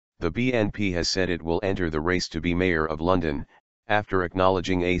The BNP has said it will enter the race to be Mayor of London, after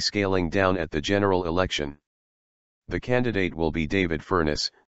acknowledging a scaling down at the general election. The candidate will be David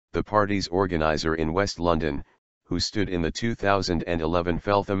Furness, the party's organiser in West London, who stood in the 2011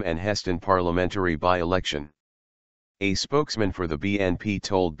 Feltham and Heston Parliamentary by-election. A spokesman for the BNP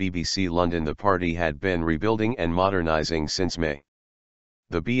told BBC London the party had been rebuilding and modernising since May.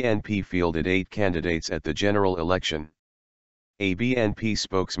 The BNP fielded 8 candidates at the general election. A BNP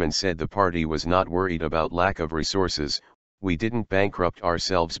spokesman said the party was not worried about lack of resources. "We didn't bankrupt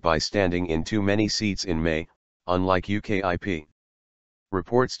ourselves by standing in too many seats in May, unlike UKIP.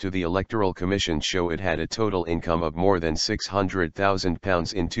 Reports to the Electoral Commission show it had a total income of more than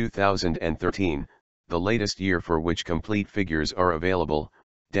 £600,000 in 2013, the latest year for which complete figures are available,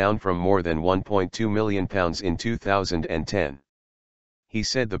 down from more than £1.2 million in 2010. He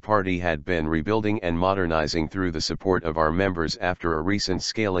said the party had been rebuilding and modernising through the support of our members after a recent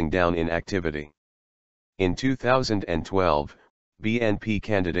scaling down in activity. In 2012, BNP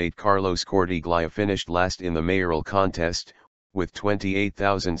candidate Carlos Cortiglia finished last in the mayoral contest, with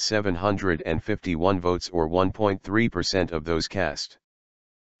 28,751 votes or 1.3% of those cast.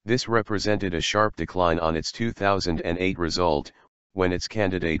 This represented a sharp decline on its 2008 result, when its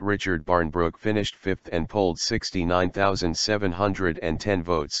candidate Richard Barnbrook finished 5th and polled 69,710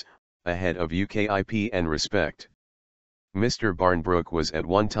 votes, ahead of UKIP and Respect. Mr. Barnbrook was at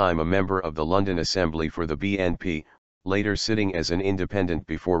one time a member of the London Assembly for the BNP, later sitting as an independent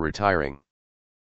before retiring.